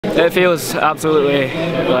It feels absolutely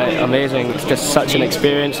amazing. It's just such an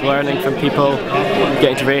experience, learning from people,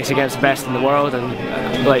 getting to race against the best in the world, and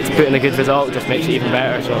to put in a good result just makes it even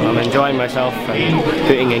better. So I'm enjoying myself and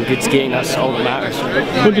putting in good skiing. That's all that matters.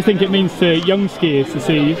 What do you think it means to young skiers to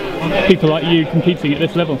see people like you competing at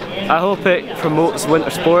this level? I hope it promotes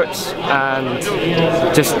winter sports and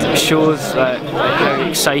just shows how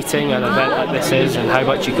exciting an event like this is, and how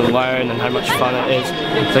much you can learn and how much fun it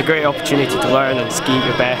is. It's a great opportunity to learn and ski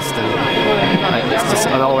your best, and it's just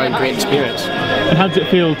an all-round great experience. And how does it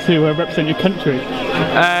feel to represent your country?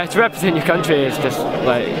 To represent your country is just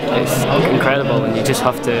it's incredible, and you just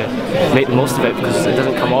have to make the most of it because it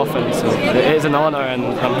doesn't come often. So it is an honour, and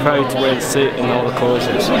I'm proud to wear the suit and all the clothes.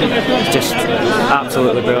 It's just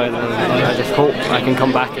absolutely brilliant, and I just hope I can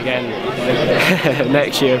come back again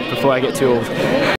next year before I get too old.